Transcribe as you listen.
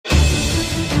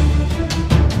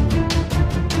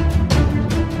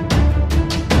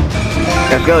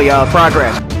Let's go, y'all.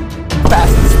 Progress.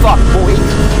 Fast as fuck, boy.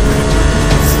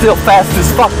 Still fast as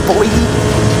fuck, boy.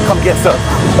 Come get some.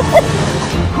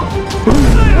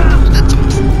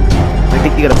 I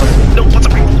think you gotta put some. No, what's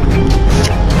up?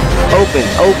 Open.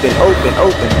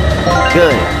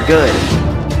 Good.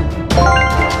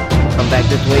 Come back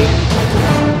this way.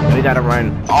 We gotta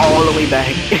run all the way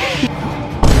back.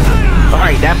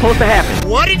 Alright, that's supposed to happen.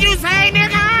 What did you say,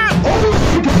 nigga?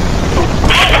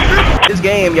 This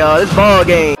game, y'all. This ball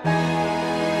game.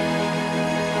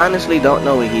 Honestly, don't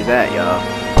know where he's at, y'all.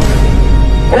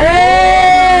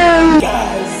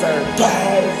 Guys, sir.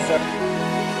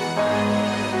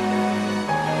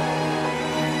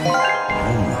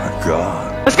 Oh my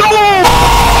god. Let's go!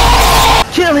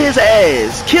 Kill his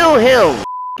ass. Kill him.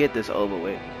 Get this over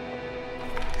with.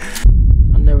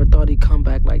 I never thought he'd come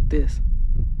back like this.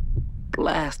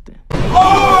 Blasting.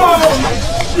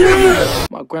 Oh, yeah.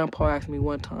 My grandpa asked me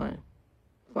one time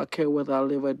if I care whether I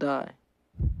live or die.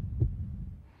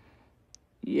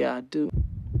 Yeah, I do.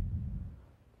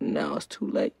 Now it's too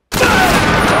late.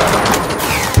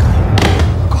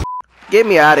 Get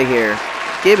me out of here.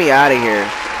 Get me out of here.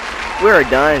 We're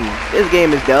done. This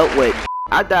game is dealt with.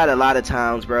 I died a lot of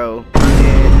times, bro.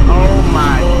 Oh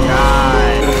my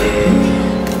god.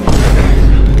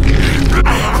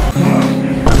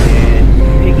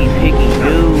 Man, picky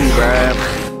dude, bruh.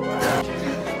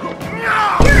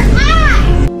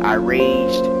 I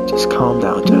raged. Just calm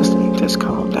down, Justin. Just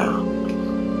calm down.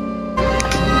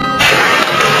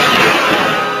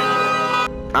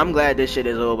 I'm glad this shit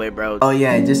is over, bro. Oh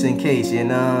yeah, just in case, you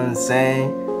know what I'm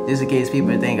saying? Just in case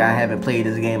people think I haven't played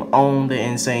this game on the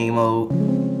insane mode.